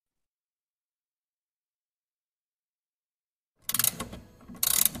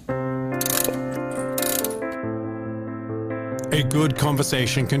A good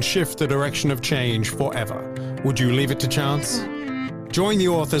conversation can shift the direction of change forever. Would you leave it to chance? Join the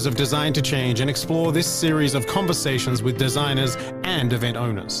authors of Design to Change and explore this series of conversations with designers and event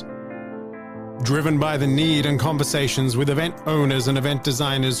owners. Driven by the need and conversations with event owners and event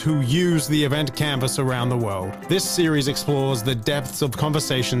designers who use the event canvas around the world, this series explores the depths of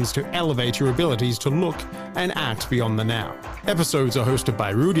conversations to elevate your abilities to look and act beyond the now. Episodes are hosted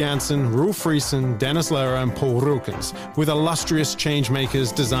by Ruud, Janssen, Roel Friesen, Dennis Lehrer, and Paul Rukens, with illustrious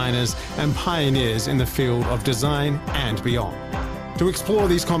changemakers, designers, and pioneers in the field of design and beyond. To explore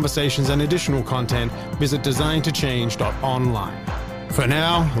these conversations and additional content, visit designtochange.online. For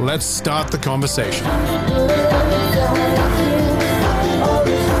now, let's start the conversation. My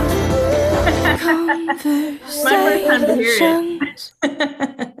first time to hear it.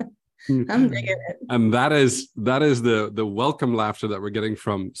 I'm digging it. And that is the welcome laughter that we're getting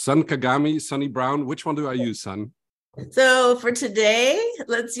from Kagami, Sunni Brown. Which one do I use, Sun? So for today,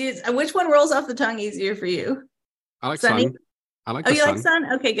 let's use which one rolls off the tongue easier for you? I like Sunny? Sun. I like Oh, the you sun. like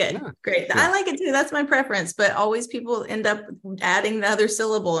sun? Okay, good. Yeah. Great. Yeah. I like it too. That's my preference, but always people end up adding the other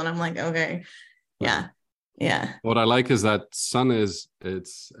syllable and I'm like, okay. Yeah. Yeah. What I like is that sun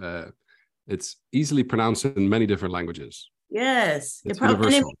it's easily pronounced in many different languages. Yes. It's and it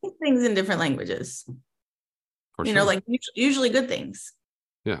universal. means things in different languages. For You sure. know, like usually good things.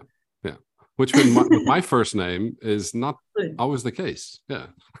 Yeah. Which with my first name is not always the case. Yeah.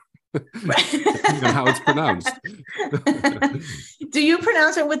 Depending on how it's pronounced. Do you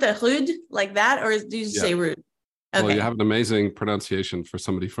pronounce it with a Ruud like that, or do you say Ruud? Okay. Well, you have an amazing pronunciation for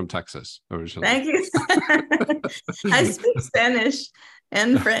somebody from Texas originally. Thank you. I speak Spanish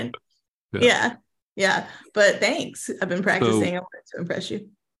and French. Yeah. But thanks. I've been practicing. I wanted to impress you.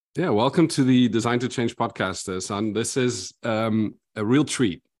 Yeah, welcome to the Design to Change podcast, Son. This is a real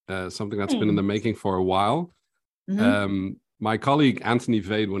treat. Something that's been in the making for a while. Mm-hmm. My colleague Anthony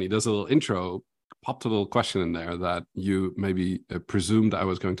Vade, when he does a little intro, popped a little question in there that you maybe presumed I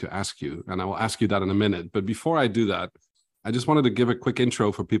was going to ask you, and I will ask you that in a minute. But before I do that, I just wanted to give a quick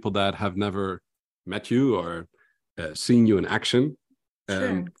intro for people that have never met you or seen you in action.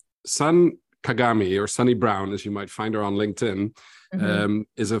 Sure. Sun Kagami, or Sunni Brown, as you might find her on LinkedIn,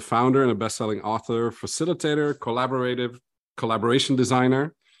 is a founder and a best-selling author, facilitator, collaboration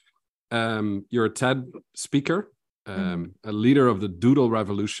designer. You're a TED speaker. A leader of the Doodle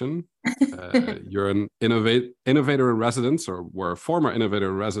Revolution. You're an innovator in residence, or were a former innovator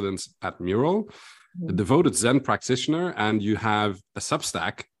in residence at Mural, a devoted Zen practitioner, and you have a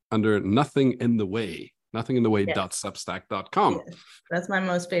Substack under Nothing in the Way, nothinginthe.substack.com. Yes. That's my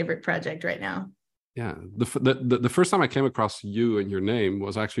most favorite project right now. Yeah. The first time I came across you and your name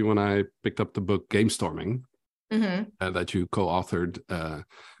was actually when I picked up the book Game Storming. That you co-authored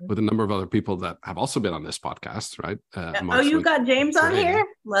with a number of other people that have also been on this podcast, right? You got James on here?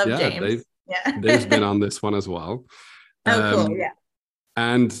 Love James. Dave's been on this one as well. Cool. Yeah.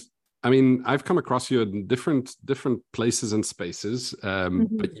 And I mean, I've come across you in different places and spaces,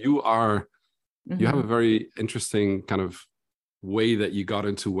 but you have a very interesting kind of way that you got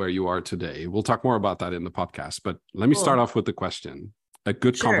into where you are today. We'll talk more about that in the podcast, but let me start off with the question. A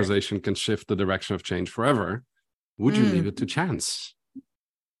good conversation can shift the direction of change forever. Would you leave it to chance?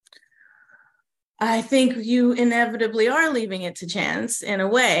 I think you inevitably are leaving it to chance in a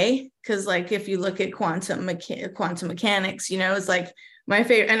way, because like if you look at quantum mechanics, you know, it's like my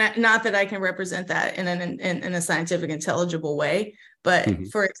favorite, and not that I can represent that in a scientific, intelligible way, but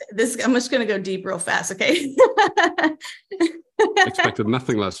for this, I'm just going to go deep real fast, okay? Expected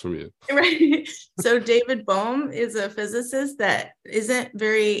nothing less from you. Right. So David Bohm is a physicist that isn't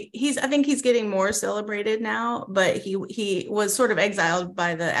very, I think he's getting more celebrated now, but he was sort of exiled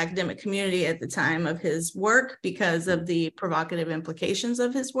by the academic community at the time of his work because of the provocative implications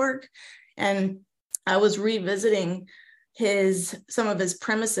of his work. And I was revisiting some of his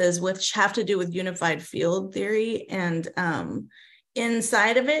premises, which have to do with unified field theory, and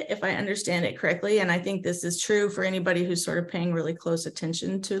inside of it, if I understand it correctly, and I think this is true for anybody who's sort of paying really close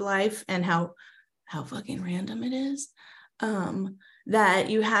attention to life and how fucking random it is, that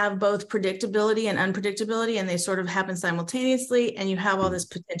you have both predictability and unpredictability, and they sort of happen simultaneously, and you have all this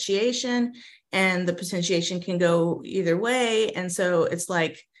potentiation, and the potentiation can go either way. And so it's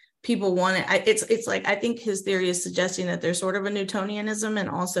like people want it. It's like, I think his theory is suggesting that there's sort of a Newtonianism and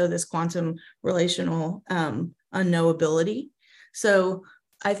also this quantum relational unknowability. So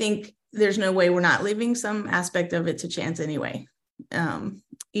I think there's no way we're not leaving some aspect of it to chance anyway.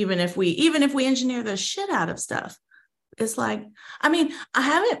 Even if we engineer the shit out of stuff, it's like, I mean,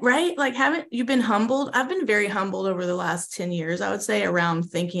 haven't you been humbled? I've been very humbled over the last 10 years, I would say, around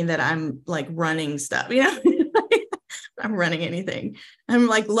thinking that I'm like running stuff, you know, I'm running anything. I'm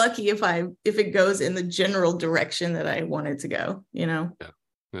like lucky if it goes in the general direction that I want it to go, you know?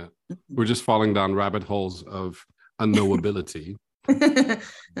 Yeah. We're just falling down rabbit holes of unknowability. Uh-huh.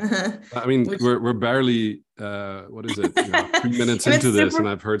 I mean, we're barely what is it? 3 minutes into this, and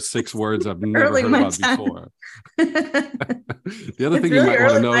I've heard 6 words I've never heard about before. The other thing you might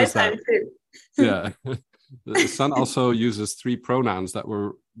want to know is that the Sun also uses 3 pronouns that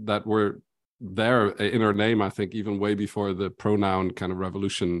were there in her name, I think, even way before the pronoun kind of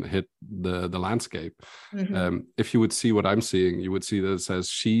revolution hit the landscape. Mm-hmm. If you would see what I'm seeing, you would see that it says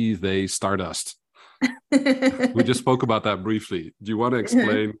she, they, stardust. We just spoke about that briefly. Do you want to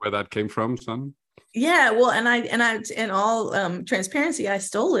explain where that came from, Sun? Yeah, well, and I in all transparency, I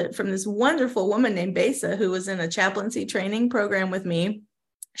stole it from this wonderful woman named Besa, who was in a chaplaincy training program with me.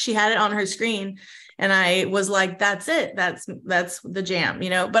 She had it on her screen, and I was like, that's it. That's the jam, you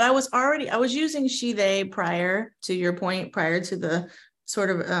know. But I was using she, they prior to your point, prior to the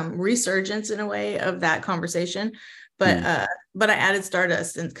sort of resurgence in a way of that conversation. But I added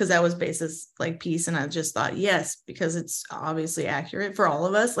stardust, and because that was Besa's like piece, and I just thought, yes, because it's obviously accurate for all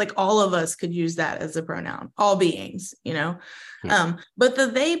of us. Like all of us could use that as a pronoun, all beings, you know. But the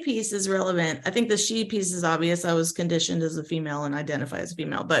they piece is relevant. I think the she piece is obvious. I was conditioned as a female and identify as a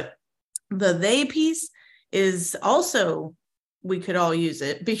female, but the they piece is also, we could all use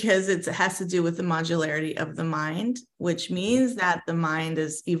it because it has to do with the modularity of the mind, which means that the mind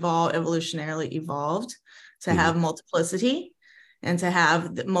is evolutionarily evolved to have multiplicity and to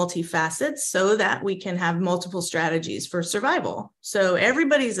have multifacets so that we can have multiple strategies for survival. So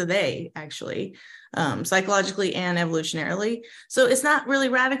everybody's a they, actually, psychologically and evolutionarily. So it's not really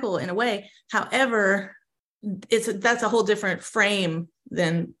radical in a way. However, that's a whole different frame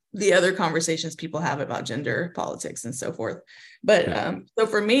than the other conversations people have about gender politics and so forth. But so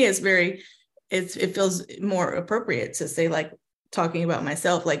for me, it feels more appropriate to say, like, talking about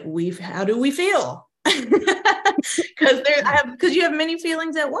myself, like, how do we feel? Because you have many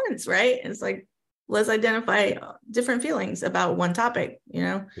feelings at once, right? It's like, let's identify different feelings about one topic, you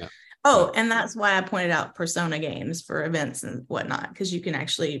know? And that's why I pointed out persona games for events and whatnot, because you can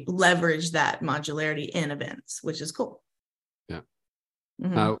actually leverage that modularity in events, which is cool.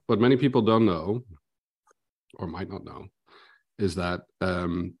 Now, what many people don't know, or might not know, is that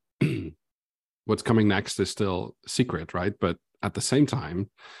what's coming next is still secret, right? But at the same time,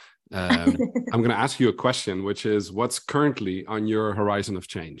 I'm going to ask you a question, which is, what's currently on your horizon of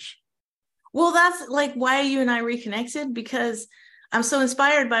change? Well, that's like why you and I reconnected, because I'm so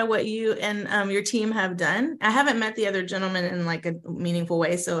inspired by what you and your team have done. I haven't met the other gentlemen in like a meaningful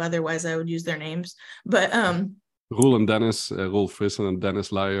way, so otherwise I would use their names. But Roel and Dennis, Roel Frissen and Dennis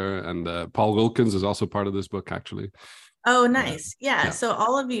Luijer, and Paul Wilkins is also part of this book, actually. Oh, nice. Yeah. So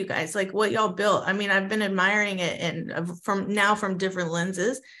all of you guys, like what y'all built, I mean, I've been admiring it and from different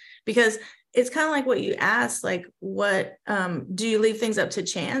lenses, because it's kind of like what you asked, like, what do you leave things up to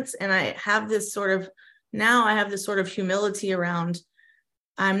chance? And I have this sort of humility around,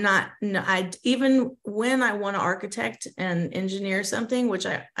 even when I want to architect and engineer something, which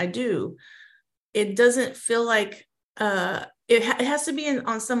I do, it doesn't feel like it has to be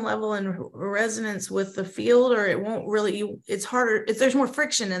on some level in resonance with the field, or it won't really, it's harder. There's more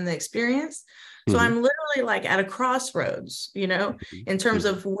friction in the experience. So I'm literally like at a crossroads, you know, in terms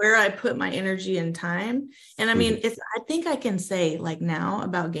of where I put my energy and time. And I mean, I think I can say like now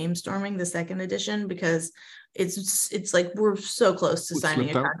about Game Storming, the 2nd edition, because it's like we're so close to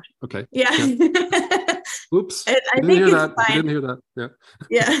signing a contract. Okay. Yeah. Oops. I didn't think hear it's that. fine. Didn't hear that.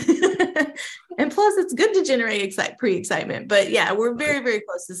 Yeah. And plus it's good to generate pre-excitement, but yeah, we're very, very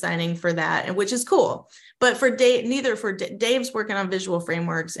close to signing for that, and which is cool. But for Dave's working on visual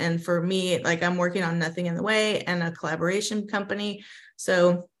frameworks, and for me, like, I'm working on Nothing in the Way and a collaboration company.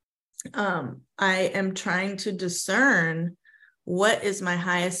 So I am trying to discern what is my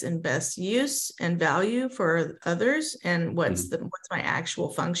highest and best use and value for others, and what's my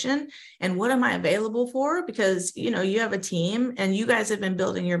actual function, and what am I available for? Because, you know, you have a team, and you guys have been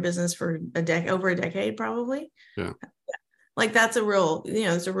building your business for over a decade, probably. Yeah. Like that's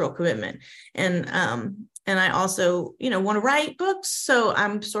it's a real commitment. And I also, you know, want to write books. So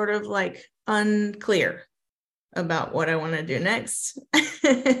I'm sort of like unclear about what I want to do next.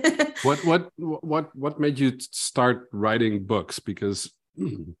 What made you start writing books? Because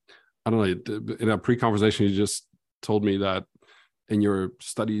I don't know, in a pre-conversation you just told me that in your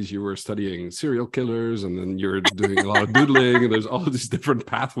studies you were studying serial killers, and then you're doing a lot of doodling, and there's all these different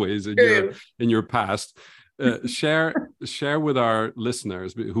pathways in your past. Share with our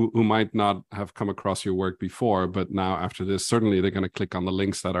listeners who might not have come across your work before, but now after this, certainly they're going to click on the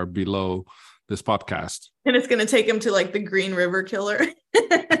links that are below this podcast. And it's going to take him to like the Green River Killer.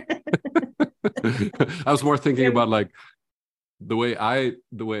 I was more thinking about like the way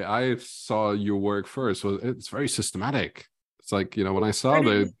I saw your work first was it's very systematic. It's like, you know, when I saw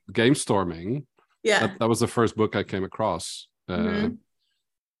the game storming, that was the first book I came across. It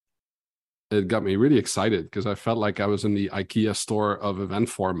got me really excited because I felt like I was in the IKEA store of event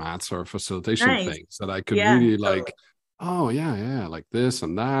formats or facilitation things that I could really like, oh yeah, like this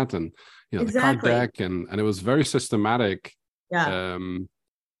and that, and you know, the card deck, and it was very systematic.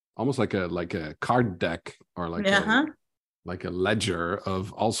 Almost like a card deck or like a ledger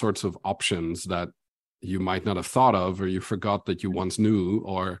of all sorts of options that you might not have thought of, or you forgot that you once knew,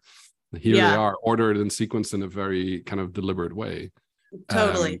 or here they are ordered and sequenced in a very kind of deliberate way.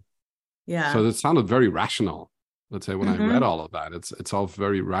 Totally. So that sounded very rational. Let's say when I read all of that, it's all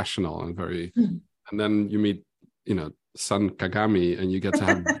very rational and very, and then you meet, you know, Son Kagami, and you get to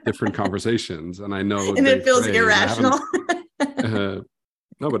have different conversations. And I know, and it feels irrational.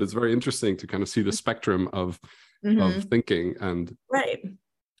 No, but it's very interesting to kind of see the spectrum of thinking. And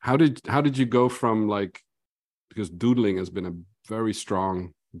how did you go from like, because doodling has been a very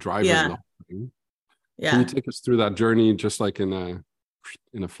strong driver. Can you take us through that journey, just like in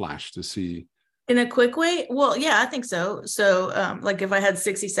a flash, to see in a quick way? Well, yeah, I think so. So like if I had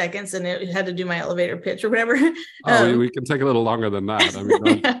 60 seconds and it had to do my elevator pitch or whatever. We can take a little longer than that. I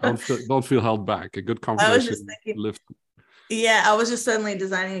mean, don't feel held back. A good conversation lift. Yeah, I was just suddenly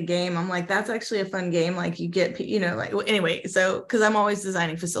designing a game. I'm like, that's actually a fun game. Like you get, you know, like anyway, so because I'm always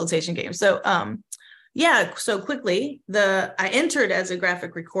designing facilitation games. So so quickly I entered as a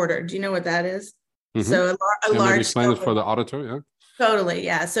graphic recorder. Do you know what that is? So a large explain it for the auditor. Totally.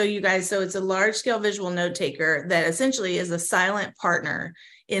 Yeah. So you guys, so it's a large scale visual note taker that essentially is a silent partner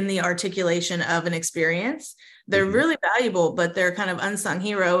in the articulation of an experience. They're really valuable, but they're kind of unsung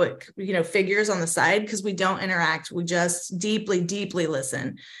heroic, you know, figures on the side, because we don't interact. We just deeply, deeply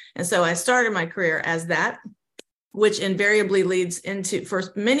listen. And so I started my career as that, which invariably leads into, for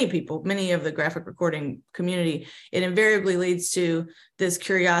many people, many of the graphic recording community, it invariably leads to this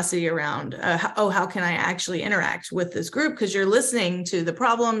curiosity around, how can I actually interact with this group? Because you're listening to the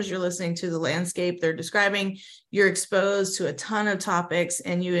problems, you're listening to the landscape they're describing, you're exposed to a ton of topics,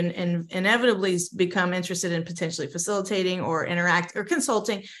 and you inevitably become interested in potentially facilitating or interact or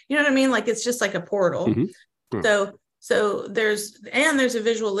consulting. You know what I mean? Like it's just like a portal. So there's a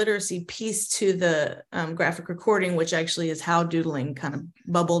visual literacy piece to the graphic recording, which actually is how doodling kind of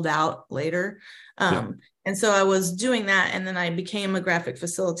bubbled out later. And so I was doing that, and then I became a graphic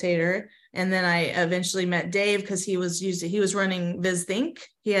facilitator. And then I eventually met Dave, because he was running VizThink.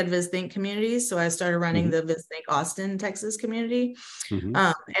 He had VizThink communities. So I started running the VizThink Austin, Texas community.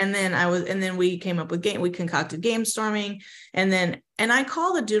 And then we came up with we concocted game storming. And I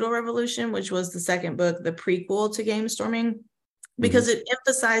call the Doodle Revolution, which was the second book, the prequel to game storming, because it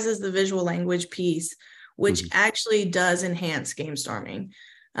emphasizes the visual language piece, which actually does enhance game storming.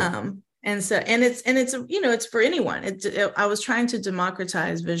 And it's you know, it's for anyone. I was trying to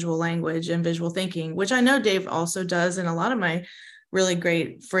democratize visual language and visual thinking, which I know Dave also does, and a lot of my really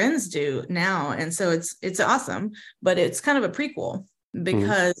great friends do now. And so it's awesome, but it's kind of a prequel,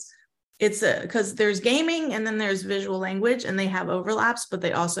 because because there's gaming and then there's visual language, and they have overlaps, but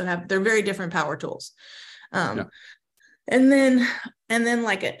they also they're very different power tools. And then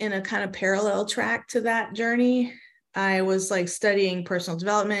like in a kind of parallel track to that journey, I was like studying personal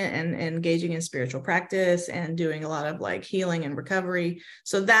development and engaging in spiritual practice and doing a lot of like healing and recovery.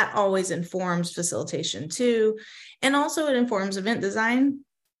 So that always informs facilitation too. And also it informs event design,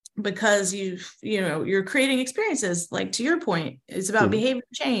 because you're creating experiences. Like to your point, it's about behavior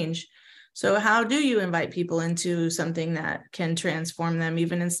change. So how do you invite people into something that can transform them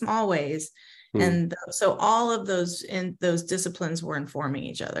even in small ways? And so all of those disciplines were informing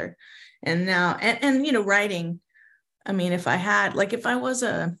each other. And now, and you know, writing, I mean, if I was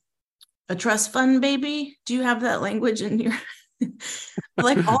a trust fund baby, do you have that language in your,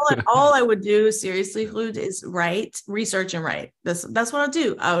 like all I would do seriously, Ruud, is research and write. That's what I'll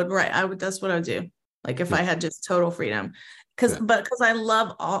do. I would write. That's what I would do. Like if I had just total freedom, because I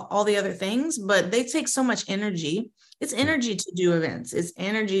love all the other things, but they take so much energy. It's energy to do events. It's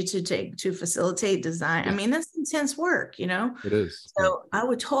energy to facilitate design. I mean, that's intense work, you know? It is. So I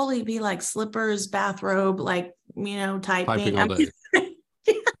would totally be like slippers, bathrobe, like, you know, typing all day.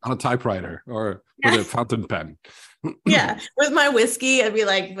 On a typewriter or with a fountain pen. With my whiskey, I'd be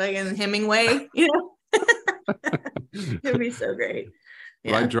like fucking Hemingway, you know? It'd be so great.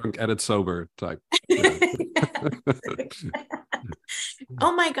 Write drunk, edit sober type.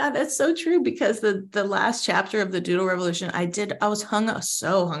 Oh my God, that's so true, because the last chapter of the Doodle Revolution I was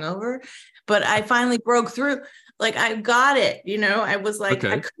so hungover, but I finally broke through. Like I got it, I was like,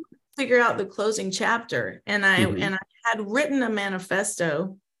 I couldn't figure out the closing chapter. And I had written a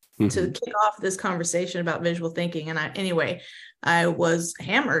manifesto to kick off this conversation about visual thinking. And I was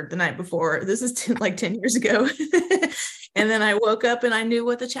hammered the night before. This is 10 years ago. And then I woke up and I knew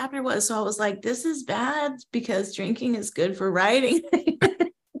what the chapter was. So I was like, this is bad because drinking is good for writing.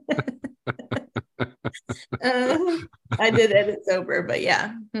 I did edit sober, but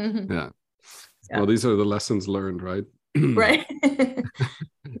yeah. Yeah. Well, these are the lessons learned, right? Right.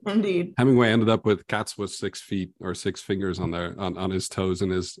 Indeed. Hemingway ended up with cats with 6 feet or 6 fingers on his toes in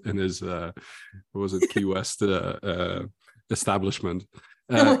his what was it, Key West establishment.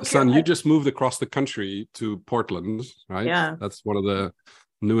 Son, you just moved across the country to Portland, right? Yeah. That's one of the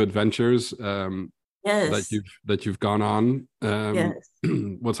new adventures yes. that you've gone on. Yes.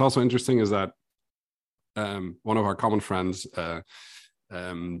 What's also interesting is that one of our common friends,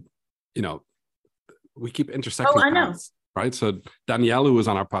 we keep intersecting paths, right? So Danielle, who was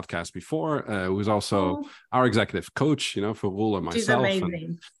on our podcast before, who was also our executive coach, for Ruud and myself. She's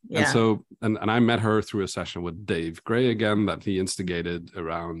amazing. And so, and I met her through a session with Dave Gray again, that he instigated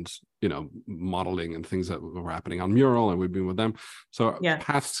around, modeling and things that were happening on Mural, and we've been with them. So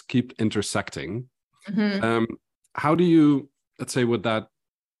paths keep intersecting. How do you, let's say, with that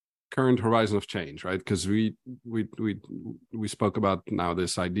current horizon of change, right? Because we spoke about now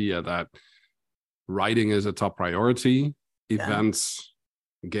this idea that writing is a top priority. Events,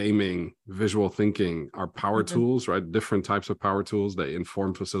 gaming, visual thinking are power tools, right? Different types of power tools. They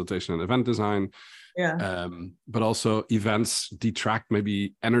inform facilitation and event design. But also events detract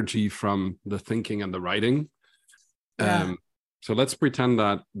maybe energy from the thinking and the writing. So let's pretend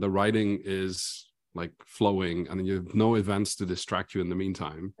that the writing is like flowing and you have no events to distract you in the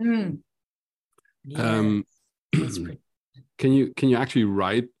meantime. Can you actually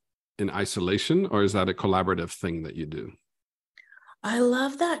write in isolation, or is that a collaborative thing that you do? I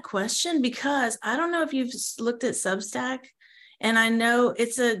love that question because I don't know if you've looked at Substack, and I know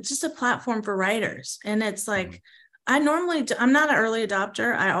it's just a platform for writers. And it's like, I'm not an early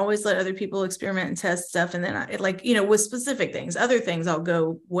adopter. I always let other people experiment and test stuff. And then with specific things, other things, I'll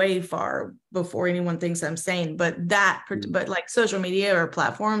go way far before anyone thinks I'm sane, but like social media or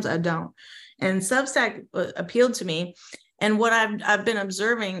platforms, I don't. And Substack appealed to me. And what I've been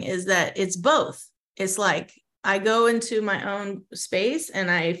observing is that it's both. It's like I go into my own space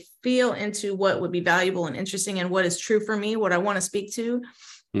and I feel into what would be valuable and interesting and what is true for me, what I want to speak to.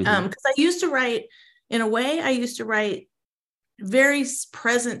 Because I used to write, in a way, very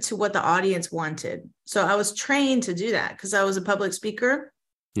present to what the audience wanted. So I was trained to do that because I was a public speaker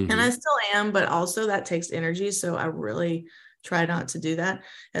and I still am, but also that takes energy. So I really try not to do that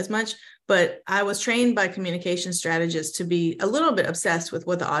as much. But I was trained by communication strategists to be a little bit obsessed with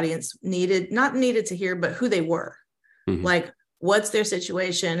what the audience not needed to hear, but who they were. Like, what's their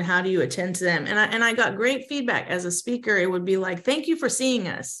situation? How do you attend to them? And I got great feedback as a speaker. It would be like, thank you for seeing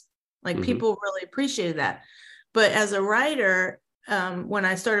us. Like people really appreciated that. But as a writer, when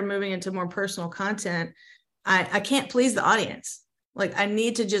I started moving into more personal content, I can't please the audience. Like I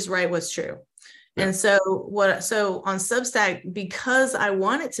need to just write what's true. And so on Substack, because I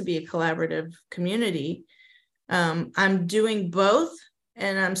want it to be a collaborative community, I'm doing both.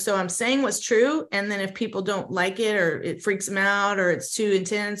 And I'm saying what's true. And then if people don't like it, or it freaks them out, or it's too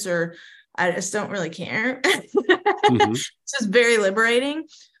intense, or I just don't really care. It's just very liberating.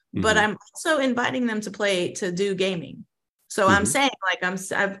 But I'm also inviting them to do gaming. So I'm saying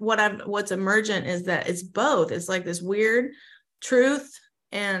what's emergent is that it's both. It's like this weird truth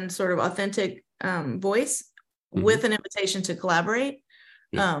and sort of authentic voice with an invitation to collaborate.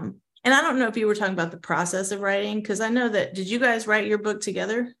 And I don't know if you were talking about the process of writing, because I know that, did you guys write your book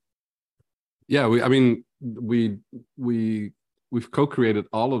together? Yeah, we've co-created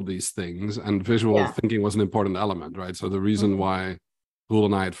all of these things, and visual thinking was an important element, right? So the reason why Ruud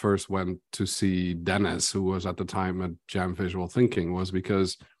and I at first went to see Dennis, who was at the time at Jam Visual Thinking, was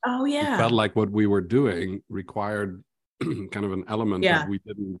because we felt like what we were doing required kind of an element that we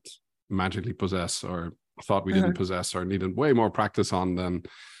didn't magically possess, or thought we didn't possess, or needed way more practice on than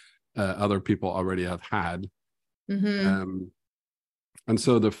other people already have had. And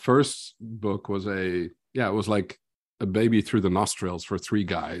so the first book was it was like a baby through the nostrils for 3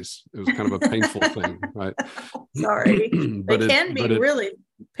 guys. It was kind of a painful thing, right? Sorry. But it can be really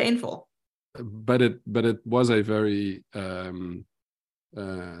painful. But it was a very but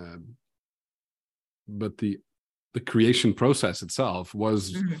the creation process itself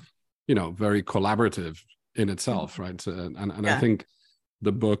was very collaborative in itself, right? And I think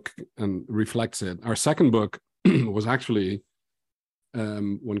the book reflects it. Our second book was actually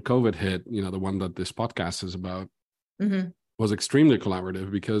when COVID hit, the one that this podcast is about, Mm-hmm. was extremely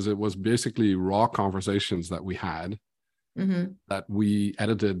collaborative because it was basically raw conversations that we had Mm-hmm. that we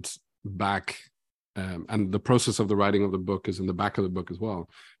edited back. And the process of the writing of the book is in the back of the book as well.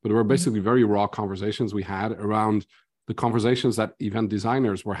 But there were basically very raw conversations we had around the conversations that event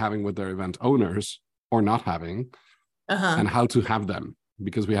designers were having with their event owners or not having, and how to have them.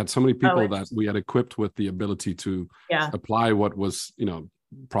 Because we had so many people that we had equipped with the ability to apply what was,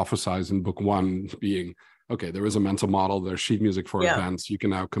 prophesized in book one, being, okay, there is a mental model, there's sheet music for events, you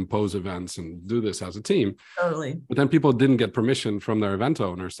can now compose events and do this as a team. Totally. But then people didn't get permission from their event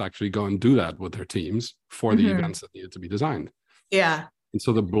owners to actually go and do that with their teams for the events that needed to be designed. Yeah. And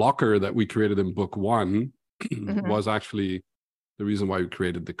so the blocker that we created in book one was actually the reason why we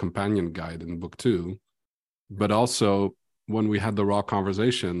created the companion guide in book two. But also, when we had the raw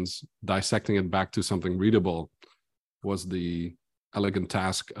conversations, dissecting it back to something readable was the elegant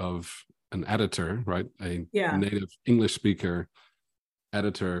task of an editor, right? A native English speaker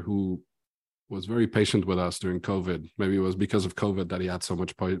editor who was very patient with us during COVID. Maybe it was because of COVID that he had so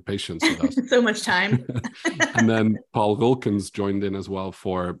much patience with us. So much time. And then Paul Wilkins joined in as well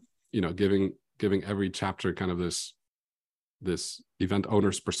for, giving every chapter kind of this event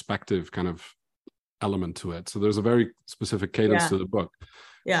owner's perspective kind of element to it. So there's a very specific cadence to the book.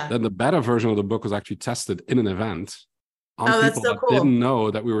 Yeah. Then the beta version of the book was actually tested in an event on people that didn't know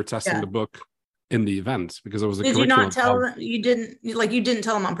that we were testing the book in the event, because it was a curriculum. Did you not tell them? You didn't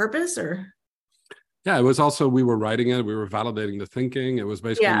tell them on purpose, or? Yeah, it was also, we were writing it, we were validating the thinking. It was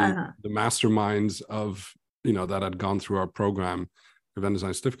basically the masterminds of, that had gone through our program, Event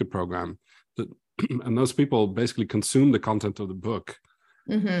Design Certificate program. And those people basically consumed the content of the book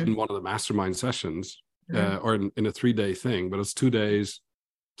in one of the mastermind sessions, or in a 3-day thing, but it's 2 days,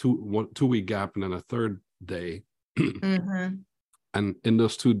 2-week gap, and then a third day. And in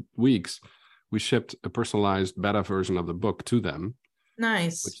those 2 weeks, we shipped a personalized beta version of the book to them.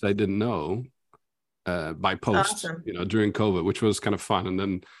 Nice. Which they didn't know by post, during COVID, which was kind of fun. And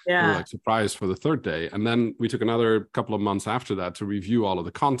then we were surprised for the third day. And then we took another couple of months after that to review all of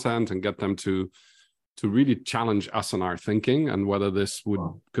the content and get them to really challenge us in our thinking and whether this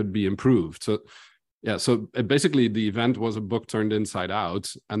could be improved. So basically the event was a book turned inside out,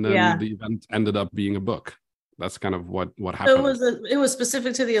 and then the event ended up being a book. That's kind of what happened. So it was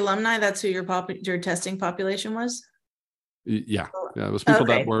specific to the alumni. That's who your testing population was. Yeah, it was people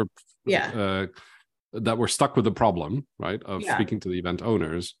that were that were stuck with the problem, right, of speaking to the event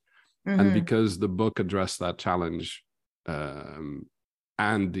owners, and because the book addressed that challenge,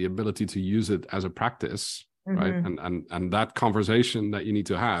 and the ability to use it as a practice, right, and that conversation that you need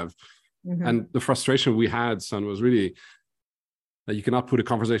to have, and the frustration we had, Sun, was really that you cannot put a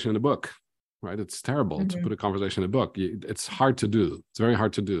conversation in a book. Right, it's terrible to put a conversation in a book. It's hard to do. It's very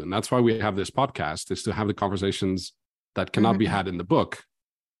hard to do, and that's why we have this podcast, is to have the conversations that cannot be had in the book.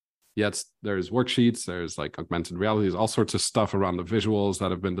 Yet there's worksheets, there's like augmented realities, all sorts of stuff around the visuals that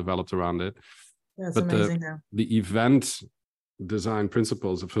have been developed around it. That's but amazing. The event design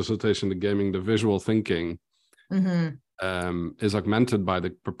principles of facilitation, the gaming, the visual thinking, is augmented by the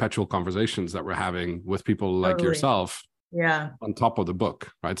perpetual conversations that we're having with people like yourself. Yeah. On top of the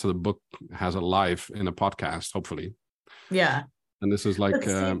book, right? So the book has a life in a podcast, hopefully. Yeah. And this is like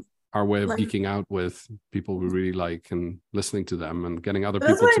our way of geeking out with people we really like and listening to them and getting other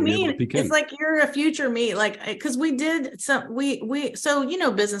people to be able to peek in. It's like you're a future me, like, because we did some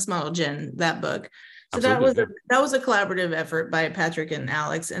Business Model Gen, that book. So absolutely, that was a collaborative effort by Patrick and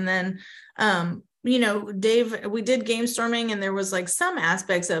Alex, and then Dave, we did game storming, and there was like some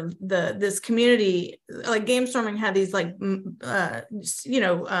aspects of this community, like game storming had these like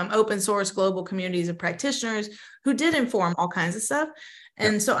open source global communities of practitioners who did inform all kinds of stuff.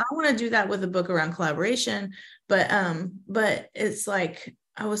 And so I want to do that with a book around collaboration, but it's like,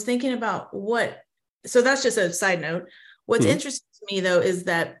 I was thinking about so that's just a side note. What's interesting to me though, is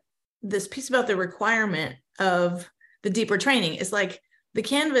that this piece about the requirement of the deeper training is like, the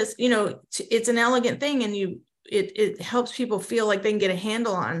Canvas, it's an elegant thing, and it helps people feel like they can get a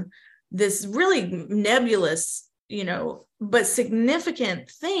handle on this really nebulous, but significant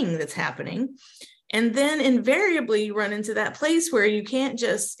thing that's happening. And then invariably you run into that place where you can't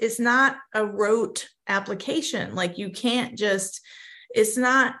it's not a rote application. Like you can't it's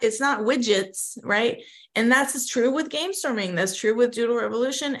not widgets, right? And that's true with game storming. That's true with Doodle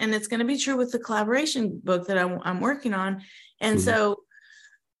Revolution. And it's going to be true with the collaboration book that I'm working on. And so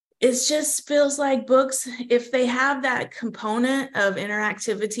it just feels like books, if they have that component of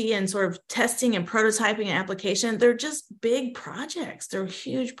interactivity and sort of testing and prototyping and application, they're just big projects. They're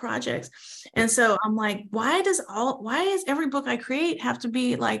huge projects. And so I'm like, why does every book I create have to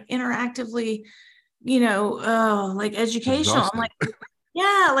be like interactively, like educational? I'm like,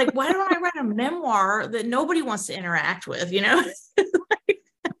 yeah, like, why don't I write a memoir that nobody wants to interact with,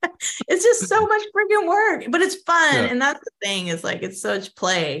 It's just so much freaking work, but it's fun. Yeah. And that's the thing, is like, it's such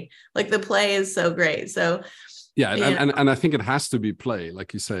play. Like the play is so great. So yeah, and I think it has to be play,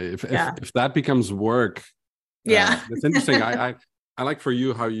 like you say. If that becomes work, it's interesting. I like for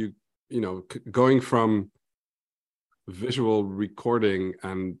you how you going from visual recording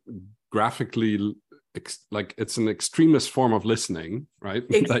and graphically, like it's an extremist form of listening, right?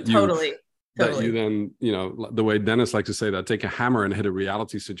 Totally. That you then, the way Dennis likes to say that, take a hammer and hit a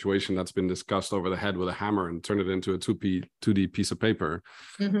reality situation that's been discussed over the head with a hammer and turn it into a 2D piece of paper.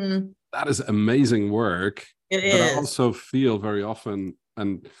 Mm-hmm. That is amazing work. It is. I also feel very often,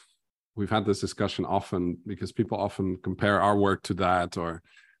 and we've had this discussion often, because people often compare our work to that, or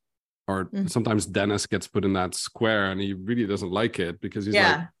sometimes Dennis gets put in that square and he really doesn't like it, because he's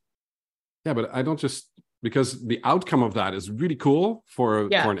like, yeah, but I don't just, because the outcome of that is really cool for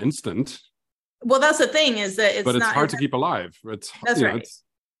an instant. Well, that's the thing, is that it's hard to keep alive. That's right.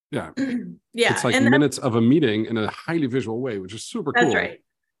 Yeah. It's like and minutes of a meeting in a highly visual way, which is super cool. That's right.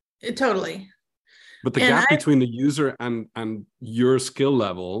 Totally. But the gap between the user and your skill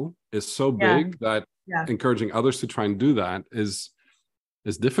level is so big that encouraging others to try and do that is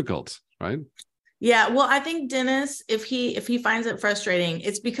difficult, right? Yeah, well, I think Dennis, if he finds it frustrating,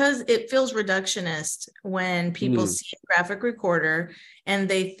 it's because it feels reductionist when people see a graphic recorder and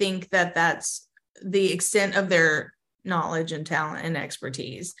they think that that's the extent of their knowledge and talent and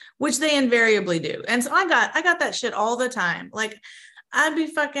expertise, which they invariably do. And so I got that shit all the time. Like, I'd be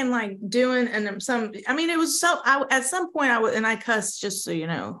fucking like doing, and it was so, at some point I cussed, just so you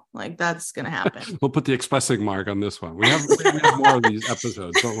know, like that's going to happen. We'll put the explicit mark on this one. We have more of these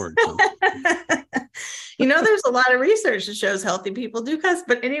episodes. Don't worry. There's a lot of research that shows healthy people do cuss,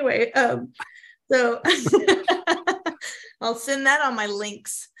 but anyway, so I'll send that on my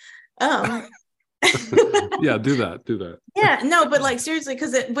links. Yeah, do that. Yeah, no, but like seriously,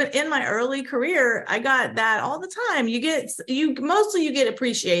 but in my early career, I got that all the time. You get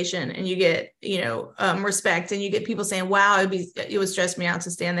appreciation, and you get, respect, and you get people saying, wow, it would stress me out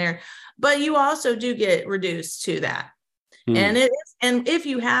to stand there. But you also do get reduced to that. And if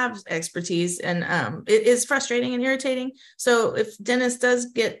you have expertise, and it is frustrating and irritating. So if Dennis does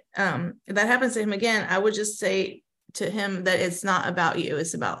get, if that happens to him again, I would just say to him that it's not about you,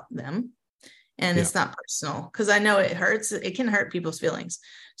 it's about them. And it's not personal, because I know it hurts. It can hurt people's feelings.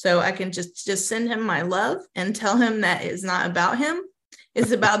 So I can just send him my love and tell him that it's not about him.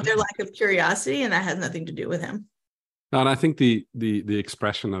 It's about their lack of curiosity, and that has nothing to do with him. And I think the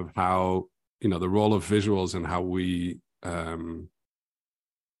expression of how, the role of visuals and how we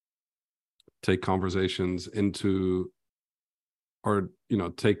take conversations into, or,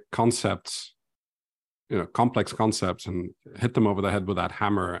 take concepts, complex concepts, and hit them over the head with that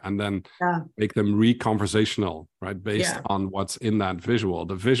hammer, and then make them re-conversational, right? Based on what's in that visual.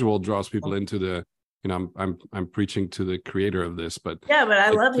 The visual draws people into the, I'm preaching to the creator of this, but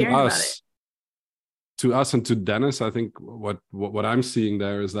I love hearing about it. To us and to Dennis, I think what I'm seeing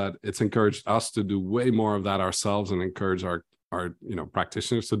there is that it's encouraged us to do way more of that ourselves, and encourage our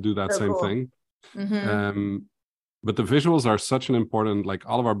practitioners to do that same thing. Mm-hmm. But the visuals are such an important, like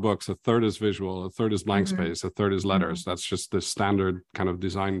all of our books, a third is visual, a third is blank space, a third is letters. That's just the standard kind of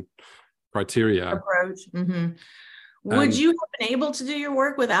design criteria. Approach. Mm-hmm. Would you have been able to do your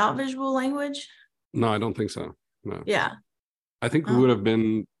work without visual language? No, I don't think so. No. Yeah. I think we would have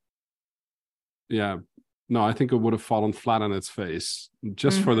been, no, I think it would have fallen flat on its face,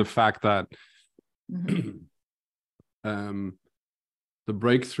 just for the fact that the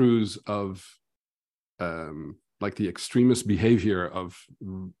breakthroughs of like the extremist behavior of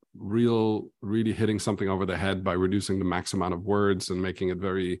really hitting something over the head by reducing the max amount of words and making it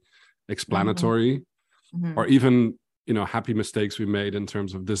very explanatory, or even, happy mistakes we made in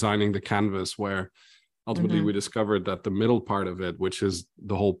terms of designing the canvas, where ultimately we discovered that the middle part of it, which is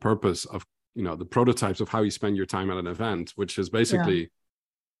the whole purpose of, the prototypes of how you spend your time at an event, which is basically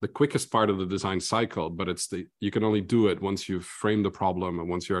the quickest part of the design cycle, but you can only do it once you've framed the problem and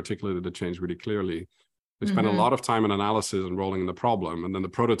once you articulated the change really clearly. We spend a lot of time in analysis and rolling in the problem, and then the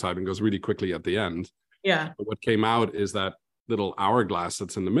prototyping goes really quickly at the end. Yeah. But what came out is that little hourglass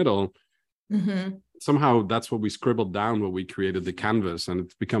that's in the middle. somehow that's what we scribbled down when we created the canvas, and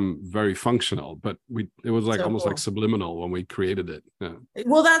it's become very functional. But it was like almost like subliminal when we created it. Yeah.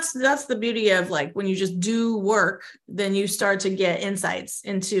 Well, that's the beauty of like when you just do work, then you start to get insights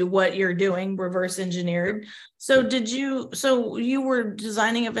into what you're doing, reverse engineered. So you were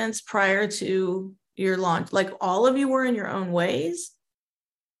designing events prior to your launch, like all of you were in your own ways?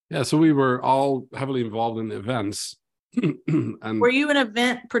 Yeah, so we were all heavily involved in the events. And were you an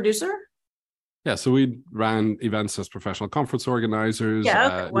event producer? Yeah, so we ran events as professional conference organizers.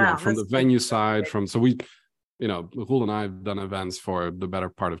 Yeah, okay. Wow, from the venue side, Ruud and I have done events for the better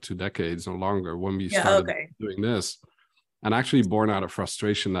part of 2 decades or longer when we started doing this. And actually born out of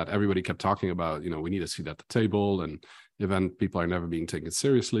frustration that everybody kept talking about, we need a seat at the table, and event people are never being taken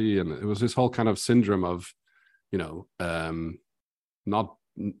seriously. And it was this whole kind of syndrome of,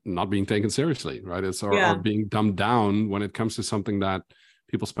 not being taken seriously, right? Or being dumbed down when it comes to something that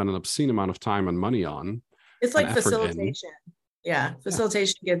people spend an obscene amount of time and money on. It's like facilitation.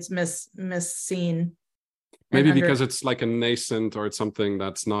 Facilitation gets misseen. Maybe because it's like a nascent, or it's something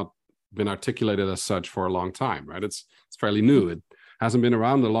that's not been articulated as such for a long time, right? It's fairly new. It hasn't been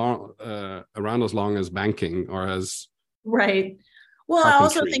around around as long as banking or as Well, I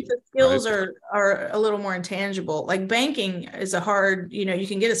also think the skills are a little more intangible. Like banking is a hard, you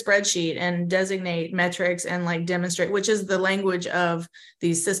can get a spreadsheet and designate metrics and like demonstrate, which is the language of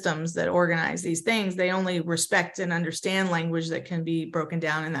these systems that organize these things. They only respect and understand language that can be broken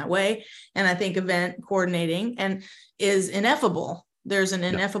down in that way. And I think event coordinating is ineffable. There's an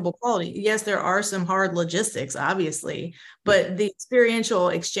ineffable quality. Yes, there are some hard logistics, obviously, but the experiential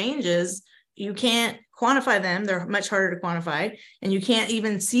exchanges, you can't quantify them. They're much harder to quantify, and you can't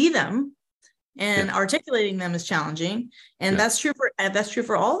even see them, and articulating them is challenging. And that's true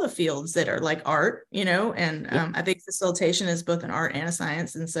for all the fields that are like art, and I think facilitation is both an art and a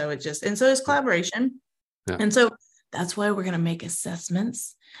science. And so so is collaboration. Yeah. And so that's why we're going to make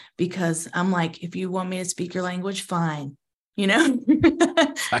assessments, because I'm like, if you want me to speak your language, fine.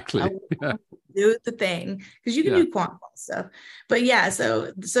 Exactly. Do the thing, because you can do quant stuff. But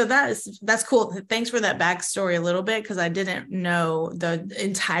so that's cool. Thanks for that backstory a little bit, because I didn't know the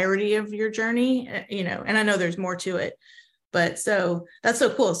entirety of your journey, and I know there's more to it. But so that's so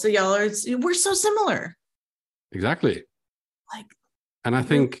cool. So we're so similar. Exactly. And I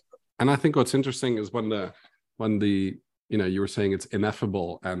think what's interesting is when the you were saying it's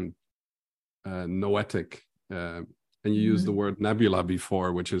ineffable and noetic. And you used the word nebula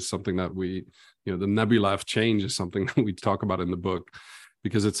before, which is something that the nebula of change is something that we talk about in the book,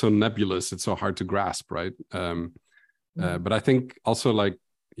 because it's so nebulous, it's so hard to grasp, right? But I think also like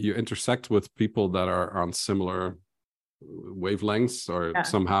you intersect with people that are on similar wavelengths or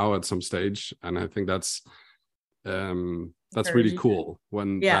somehow at some stage. And I think that's really cool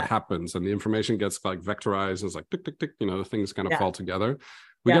when that happens and the information gets like vectorized. It's like tick, tick, tick, the things kind of fall together.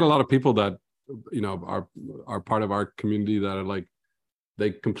 We get a lot of people that are part of our community that are like,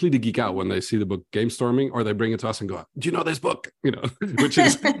 they completely geek out when they see the book Game Storming, or they bring it to us and go, do you know this book? Which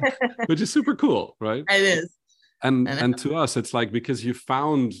is super cool, right? It is. And to us, it's like, because you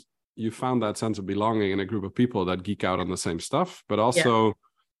found that sense of belonging in a group of people that geek out on the same stuff, but also,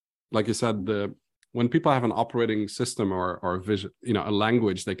 like you said, when people have an operating system or a vision, a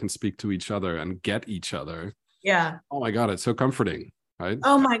language, they can speak to each other and get each other. Yeah. Oh my God, it's so comforting. Right?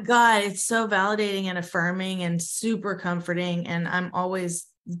 Oh my God, it's so validating and affirming and super comforting. And I'm always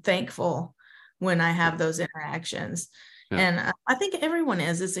thankful when I have those interactions. Yeah. And I think everyone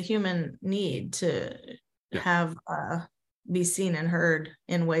is. It's a human need to have be seen and heard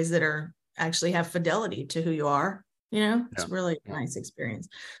in ways that are actually have fidelity to who you are. It's really a nice experience.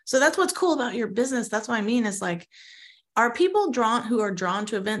 So that's what's cool about your business. That's what I mean. It's like, are people who are drawn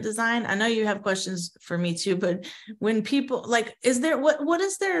to event design? I know you have questions for me too, but when people like,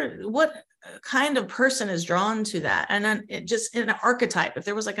 what kind of person is drawn to that? And then just in an archetype, if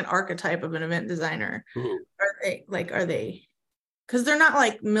there was like an archetype of an event designer, are they, because they're not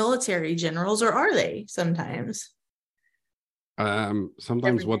like military generals, or are they sometimes?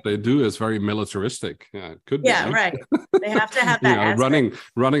 Sometimes what they do is very militaristic. Yeah, it could be. Yeah, right. They have to have that.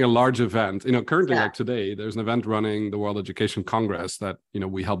 running a large event. Currently, like today, there's an event running the World Education Congress that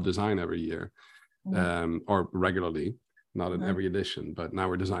we help design every year, or regularly, not in every edition. But now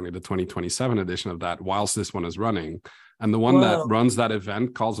we're designing the 2027 edition of that, whilst this one is running. And the one that runs that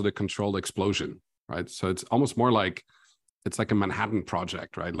event calls it a controlled explosion, right? So it's almost more like it's like a Manhattan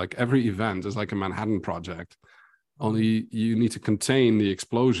Project, right? Like every event is like a Manhattan Project. Only you need to contain the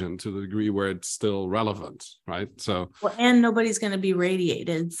explosion to the degree where it's still relevant, right? So and nobody's going to be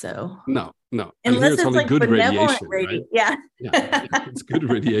radiated, so no. Unless it's only like good radiation, right? Yeah, it's good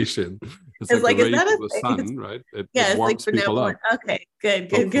radiation. It's like like, the is rays that of a the thing? sun, right? It Yeah, it's like warms people up. benevolent. Okay,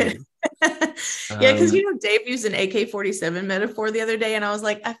 good. Yeah, because Dave used an AK-47 metaphor the other day, and I was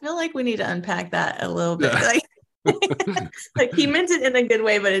like, I feel like we need to unpack that a little bit. Yeah. Like, like he meant it in a good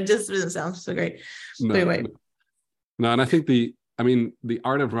way, but it just doesn't sound so great. No, anyway. No, and I think the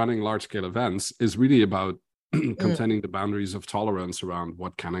art of running large scale events is really about containing the boundaries of tolerance around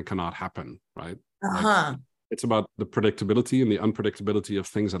what can and cannot happen, right? Like, it's about the predictability and the unpredictability of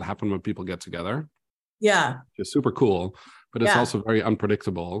things that happen when people get together. Yeah. Which is super cool, but it's also very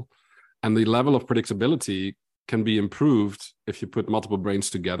unpredictable. And the level of predictability can be improved if you put multiple brains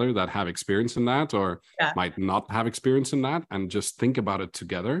together that have experience in that or might not have experience in that and just think about it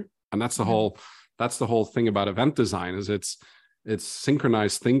together. And that's the whole thing about event design is it's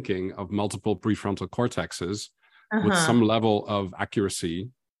synchronized thinking of multiple prefrontal cortexes with some level of accuracy,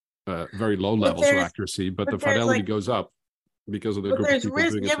 very low levels of accuracy, but the fidelity goes up because of the group of people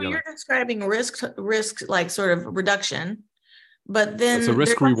doing it together. You're describing risk like sort of reduction, but then it's a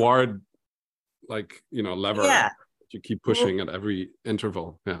risk reward lever that you keep pushing at every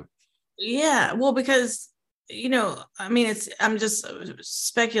interval. Well, because I'm just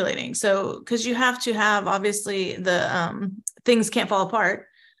speculating, so because you have to have obviously the things can't fall apart,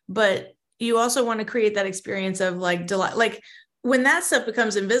 but you also want to create that experience of like delight. Like when that stuff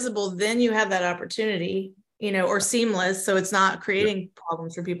becomes invisible, then you have that opportunity, or seamless, so it's not creating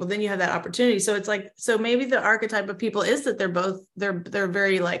problems for people. Then you have that opportunity. So it's like, so maybe the archetype of people is that they're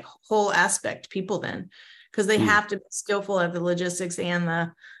very like whole aspect people then, because they have to be skillful at the logistics and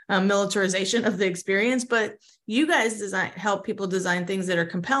the militarization of the experience. But you guys help people design things that are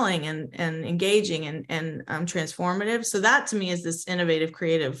compelling and engaging and transformative. So that to me is this innovative,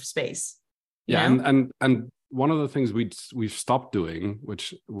 creative space. And one of the things we've stopped doing,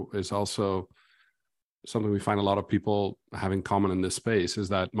 which is also something we find a lot of people have in common in this space, is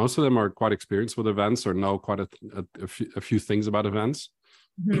that most of them are quite experienced with events or know quite a few things about events.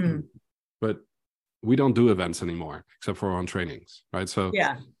 But we don't do events anymore except for our own trainings, right? So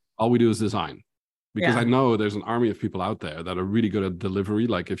all we do is design, because I know there's an army of people out there that are really good at delivery.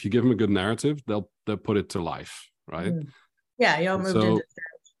 Like if you give them a good narrative, they'll put it to life, right? Y'all moved into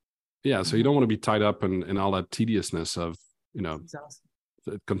so you don't want to be tied up in all that tediousness of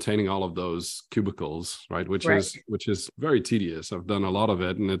containing all of those cubicles, right? Which is very tedious. I've done a lot of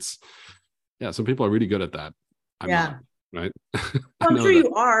it, and it's some people are really good at that. I'm not, right? I'm sure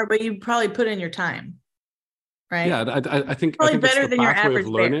you are, but you probably put in your time, right? I think probably better than your average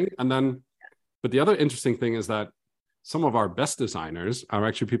of learning. And then but the other interesting thing is that some of our best designers are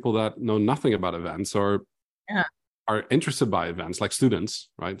actually people that know nothing about events or are interested by events, like students,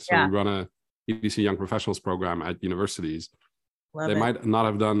 right? So we run a EDC Young Professionals program at universities. They might not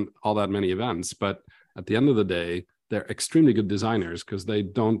have done all that many events, but at the end of the day, they're extremely good designers because they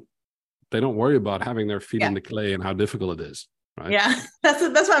don't worry about having their feet in the clay and how difficult it is. Right? Yeah, that's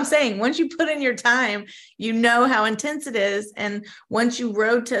what I'm saying. Once you put in your time, you know how intense it is. And once you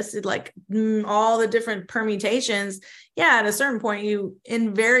road tested like all the different permutations, at a certain point, you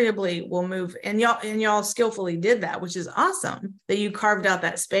invariably will move. And y'all skillfully did that, which is awesome that you carved out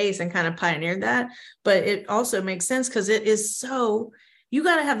that space and kind of pioneered that. But it also makes sense because it is so, you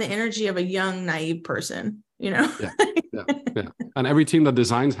got to have the energy of a young, naive person, Yeah. And every team that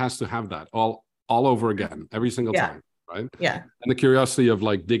designs has to have that all over again, every single time. Right. Yeah. And the curiosity of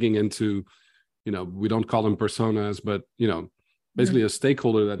like digging into, we don't call them personas, but, basically a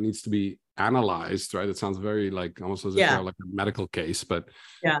stakeholder that needs to be analyzed, right? It sounds very like almost as if they're like a medical case, but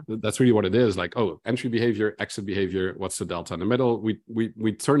that's really what it is. Like, entry behavior, exit behavior, what's the delta in the middle?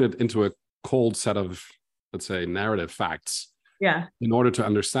 We turn it into a cold set of, let's say, narrative facts. In order to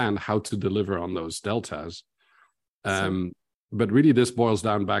understand how to deliver on those deltas. But really, this boils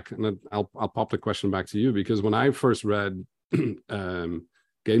down back, and I'll pop the question back to you, because when I first read Game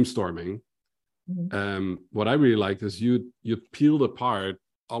Storming, what I really liked is you peeled apart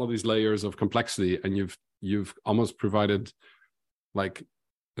all of these layers of complexity, and you've almost provided like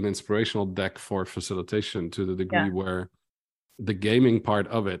an inspirational deck for facilitation to the degree where the gaming part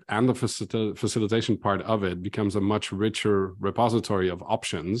of it and the facilitation part of it becomes a much richer repository of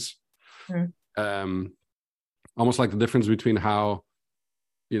options. Almost like the difference between how,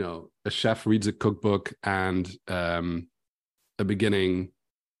 a chef reads a cookbook and a beginning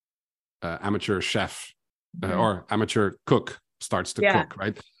amateur chef or amateur cook starts to cook,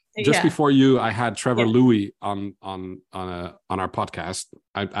 right? Just before you, I had Trevor Louie on our podcast.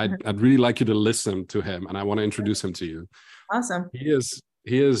 I'd really like you to listen to him, and I want to introduce him to you. Awesome.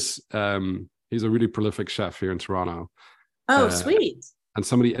 He's a really prolific chef here in Toronto. Sweet. And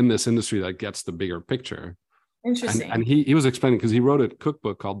somebody in this industry that gets the bigger picture. Interesting. And he was explaining, because he wrote a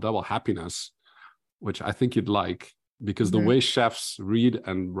cookbook called Double Happiness, which I think you'd like, because the way chefs read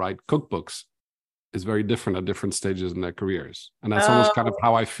and write cookbooks is very different at different stages in their careers. And that's almost kind of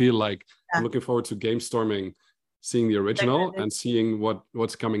how I feel like I'm looking forward to Game Storming, seeing the original and seeing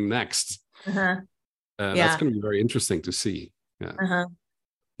what's coming next. That's going to be very interesting to see.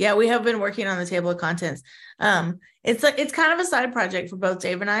 Yeah, we have been working on the table of contents. It's kind of a side project for both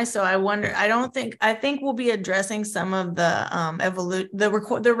Dave and I. So I wonder, I think we'll be addressing some of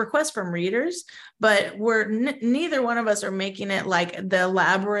the requests from readers, but neither one of us are making it like the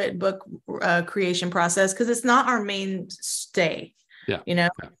elaborate book creation process, because it's not our mainstay.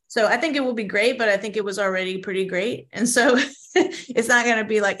 So I think it will be great, but I think it was already pretty great. And so it's not going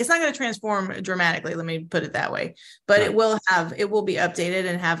to transform dramatically. Let me put it that way, but it will be updated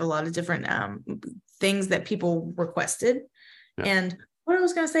and have a lot of different things that people requested. And what I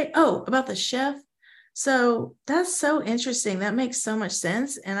was going to say, about the chef. So that's so interesting. That makes so much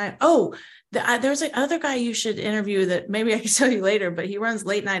sense. And there's another guy you should interview that maybe I can tell you later, but he runs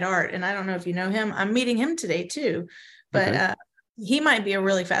Late Night Art. And I don't know if you know him. I'm meeting him today too, but he might be a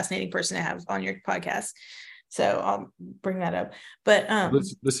really fascinating person to have on your podcast. So I'll bring that up. But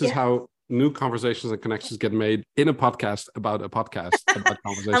this is how new conversations and connections get made in a podcast about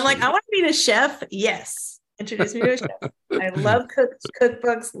conversation. I'm like, I want to be a chef. Yes. Introduce me to a chef. I love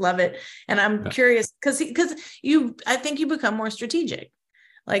cookbooks, love it. And I'm curious because I think you become more strategic.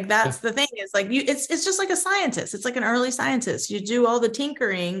 Like that's the thing, is like it's just like a scientist. It's like an early scientist. You do all the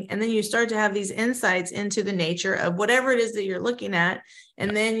tinkering and then you start to have these insights into the nature of whatever it is that you're looking at.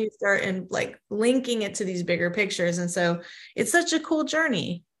 And then you start like linking it to these bigger pictures. And so it's such a cool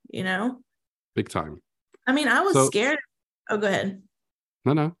journey, Big time. I mean, I was scared. Oh, go ahead.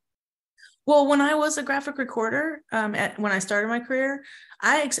 No. Well, when I was a graphic recorder, when I started my career,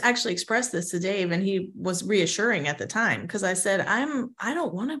 I actually expressed this to Dave, and he was reassuring at the time, because I said, I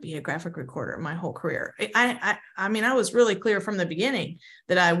don't want to be a graphic recorder my whole career. I mean, I was really clear from the beginning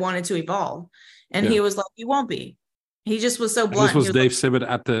that I wanted to evolve, and he was like, "You won't be." He just was so blunt. And this was Dave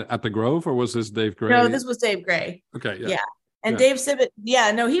Sibbett at the Grove, or was this Dave Gray? No, this was Dave Gray. Okay, yeah. And Dave Sibbett,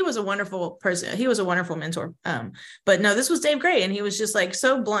 he was a wonderful person. He was a wonderful mentor. But no, this was Dave Gray, and he was just like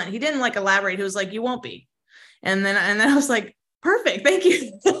so blunt. He didn't like elaborate. He was like, "You won't be." And then I was like, "Perfect, thank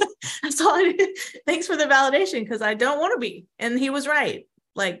you." That's all I did. Thanks for the validation, because I don't want to be. And he was right.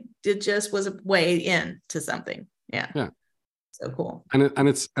 Like it just was a way in to something. Yeah. So cool. And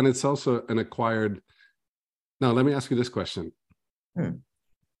it's also an acquired. Now, let me ask you this question.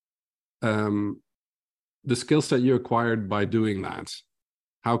 The skill set you acquired by doing that,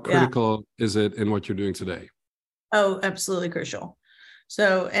 how critical is it in what you're doing today? Oh, absolutely crucial.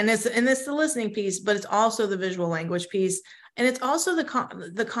 So, and it's the listening piece, but it's also the visual language piece, and it's also the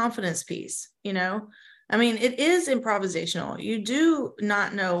confidence piece. I mean, it is improvisational. You do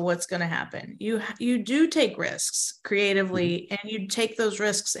not know what's going to happen. You do take risks creatively, and you take those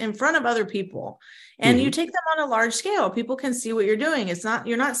risks in front of other people, and you take them on a large scale. People can see what you're doing.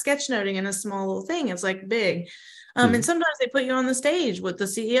 You're not sketchnoting in a small little thing. It's like big. And sometimes they put you on the stage with the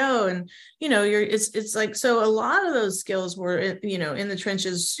CEO, and it's like, so a lot of those skills were in the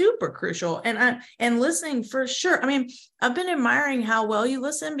trenches, super crucial. And listening for sure. I mean, I've been admiring how well you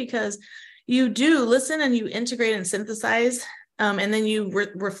listen, because you do listen and you integrate and synthesize, and then you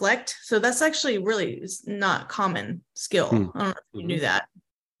reflect. So that's actually really not common skill. I don't know if you knew that.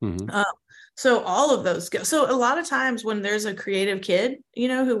 So all of those skills. So a lot of times when there's a creative kid,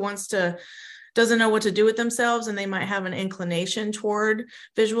 who doesn't know what to do with themselves, and they might have an inclination toward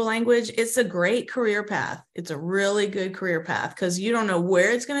visual language, it's a great career path. It's a really good career path, because you don't know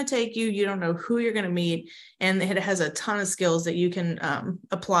where it's going to take you. You don't know who you're going to meet. And it has a ton of skills that you can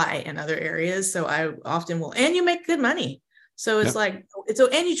apply in other areas. So I often will, and you make good money. So it's like,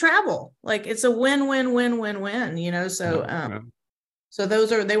 and you travel, like it's a win, win, win, win, win, so, so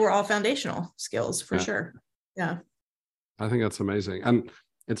they were all foundational skills for sure. Yeah. I think that's amazing. And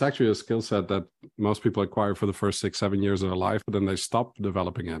it's actually a skill set that most people acquire for the first 6-7 years of their life, but then they stop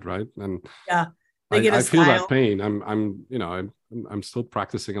developing it, right? And I feel that pain. I'm still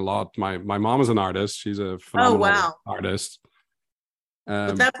practicing a lot. My mom is an artist. She's a phenomenal artist.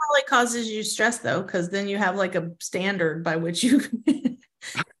 But that probably causes you stress, though, because then you have like a standard by which you,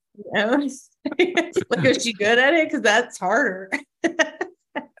 like, is she good at it? Because that's harder.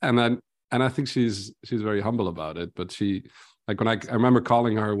 And I think she's very humble about it. But she, like, when I remember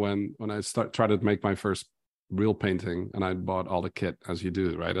calling her when I tried to make my first real painting, and I bought all the kit, as you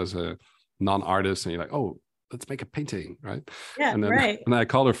do, right, as a non-artist, and you're like, oh, let's make a painting, right? And then I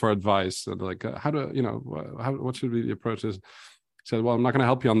called her for advice, and like, what should be the approach? She said, well, I'm not going to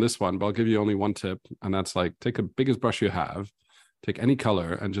help you on this one, but I'll give you only one tip. And that's like, take the biggest brush you have, take any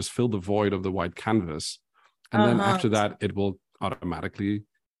color and just fill the void of the white canvas. And then after that, it will automatically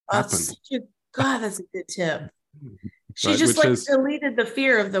happen. God, that's a good tip. She Right, just like deleted the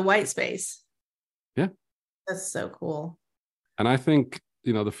fear of the white space. Yeah. That's so cool. And I think,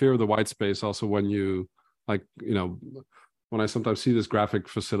 the fear of the white space also when you like, when I sometimes see this graphic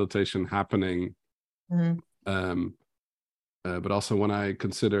facilitation happening, but also when I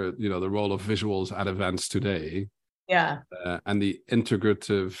consider, the role of visuals at events today, and the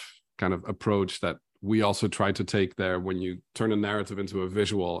integrative kind of approach that we also try to take there when you turn a narrative into a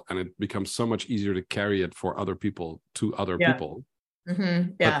visual, and it becomes so much easier to carry it for other people to other people.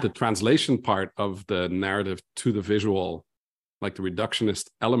 But the translation part of the narrative to the visual, like the reductionist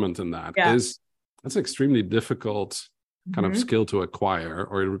element in that, that's an extremely difficult kind of skill to acquire,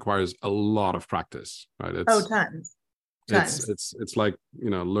 or it requires a lot of practice, right? Tons. It's like,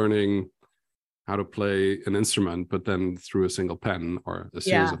 learning how to play an instrument, but then through a single pen or a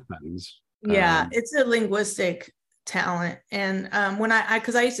series of pens. It's a linguistic talent. And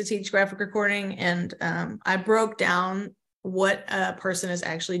because I used to teach graphic recording, and I broke down what a person is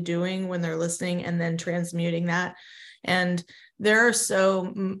actually doing when they're listening and then transmuting that. And there are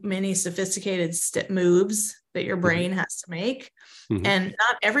so many sophisticated moves that your brain has to make. And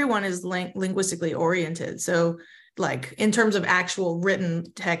not everyone is linguistically oriented. So like in terms of actual written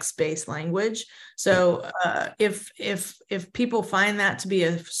text-based language. So if people find that to be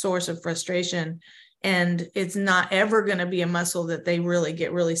a source of frustration, and it's not ever going to be a muscle that they really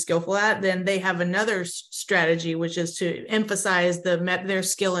get really skillful at, then they have another strategy, which is to emphasize their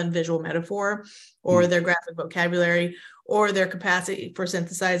skill in visual metaphor, or their graphic vocabulary, or their capacity for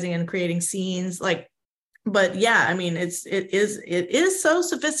synthesizing and creating scenes. But yeah, I mean, it is so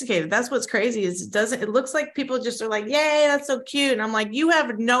sophisticated. That's what's crazy, is it looks like people just are like, yay, that's so cute. And I'm like, you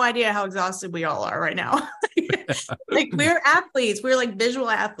have no idea how exhausted we all are right now. Like we're athletes, we're like visual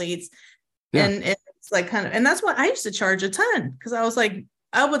athletes. And it's like and that's what I used to charge a ton, because I was like,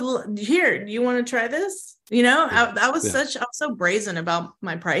 do you want to try this? I was so brazen about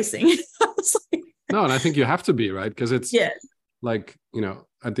my pricing. I was like, no, and I think you have to be, right? Because it's like,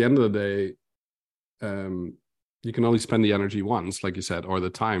 at the end of the day, you can only spend the energy once, like you said, or the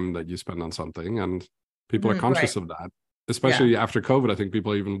time that you spend on something, and people are conscious of that, especially after COVID. I think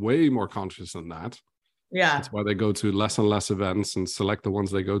people are even way more conscious than that. That's why they go to less and less events and select the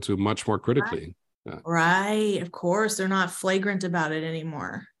ones they go to much more critically. Right. Of course, they're not flagrant about it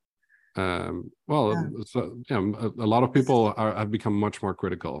anymore. A lot of people have become much more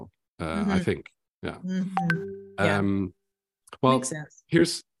critical, I think. Well, makes sense.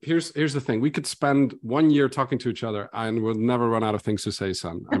 Here's the thing. We could spend 1 year talking to each other and we'll never run out of things to say,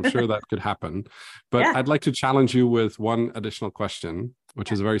 Sun. I'm sure that could happen. But I'd like to challenge you with one additional question,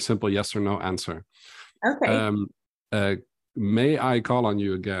 which is a very simple yes or no answer. Okay. May I call on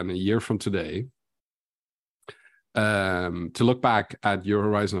you again a year from today to look back at your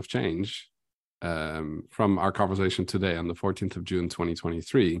horizon of change from our conversation today on the 14th of June,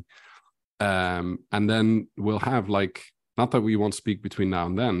 2023. And then we'll have not that we won't speak between now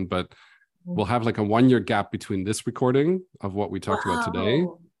and then, but we'll have like a 1 year gap between this recording of what we talked about today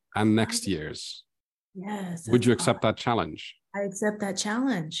and next year's. Yes. Would you accept that challenge? I accept that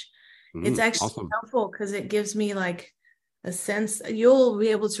challenge. It's actually helpful because it gives me like a sense. You'll be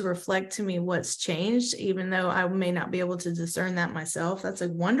able to reflect to me what's changed, even though I may not be able to discern that myself. That's a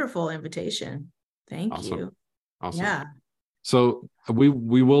wonderful invitation. Thank you. Awesome. Yeah. So we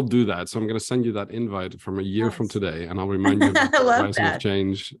will do that. So I'm going to send you that invite from a year from today, and I'll remind you of the horizon of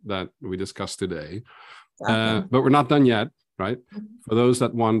change that we discussed today. But we're not done yet, right? For those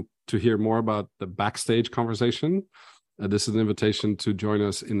that want to hear more about the backstage conversation, this is an invitation to join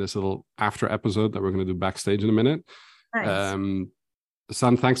us in this little after episode that we're going to do backstage in a minute. Nice.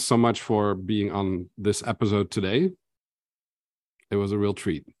 Sun, thanks so much for being on this episode today. It was a real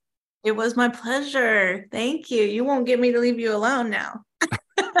treat. It was my pleasure. Thank you. You won't get me to leave you alone now.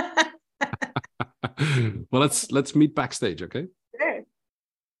 Well, let's meet backstage, okay? Sure.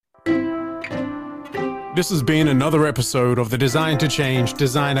 This has been another episode of the Design to Change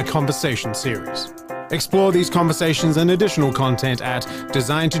Designer Conversation series. Explore these conversations and additional content at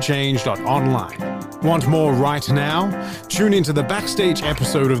designtochange.online. Want more right now? Tune into the backstage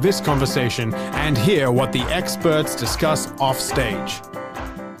episode of this conversation and hear what the experts discuss off stage.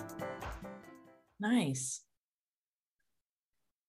 Nice.